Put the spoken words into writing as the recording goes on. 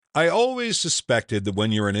I always suspected that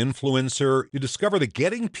when you're an influencer, you discover that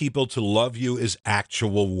getting people to love you is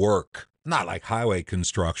actual work. Not like highway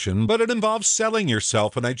construction, but it involves selling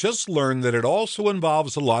yourself, and I just learned that it also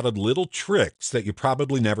involves a lot of little tricks that you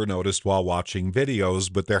probably never noticed while watching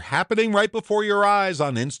videos, but they're happening right before your eyes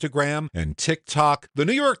on Instagram and TikTok. The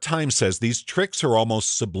New York Times says these tricks are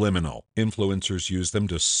almost subliminal. Influencers use them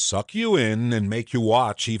to suck you in and make you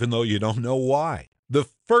watch even though you don't know why. The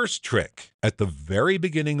first trick, at the very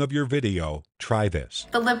beginning of your video, try this.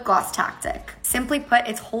 The lip gloss tactic. Simply put,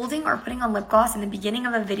 it's holding or putting on lip gloss in the beginning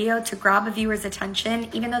of a video to grab a viewer's attention,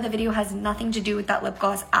 even though the video has nothing to do with that lip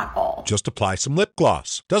gloss at all. Just apply some lip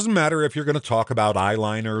gloss. Doesn't matter if you're going to talk about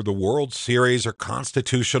eyeliner, the World Series, or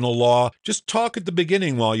constitutional law. Just talk at the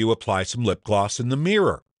beginning while you apply some lip gloss in the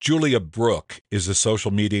mirror. Julia Brooke is a social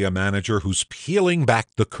media manager who's peeling back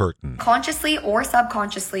the curtain. Consciously or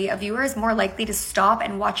subconsciously, a viewer is more likely to stop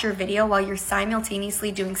and watch your video while you're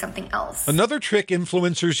simultaneously doing something else. Another trick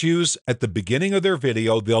influencers use, at the beginning of their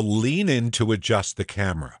video, they'll lean in to adjust the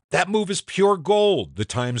camera. That move is pure gold. The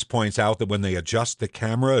Times points out that when they adjust the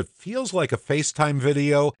camera, it feels like a FaceTime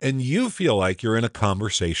video, and you feel like you're in a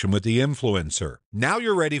conversation with the influencer. Now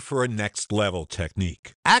you're ready for a next level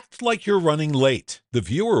technique. Act like you're running late. The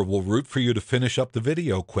viewer will root for you to finish up the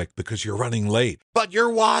video quick because you're running late, but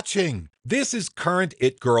you're watching. This is current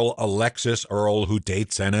it girl Alexis Earle, who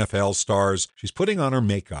dates NFL stars. She's putting on her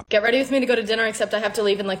makeup. Get ready with me to go to dinner, except I have to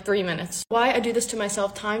leave in like 3 minutes. Why I do this to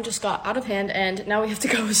myself, time just got out of hand and now we have to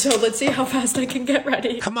go. So let's see how fast I can get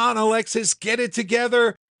ready. Come on, Alexis, get it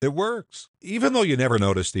together. It works. Even though you never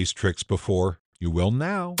noticed these tricks before, you will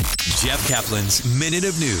now. Jeff Kaplan's Minute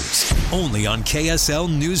of News, only on KSL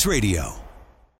News Radio.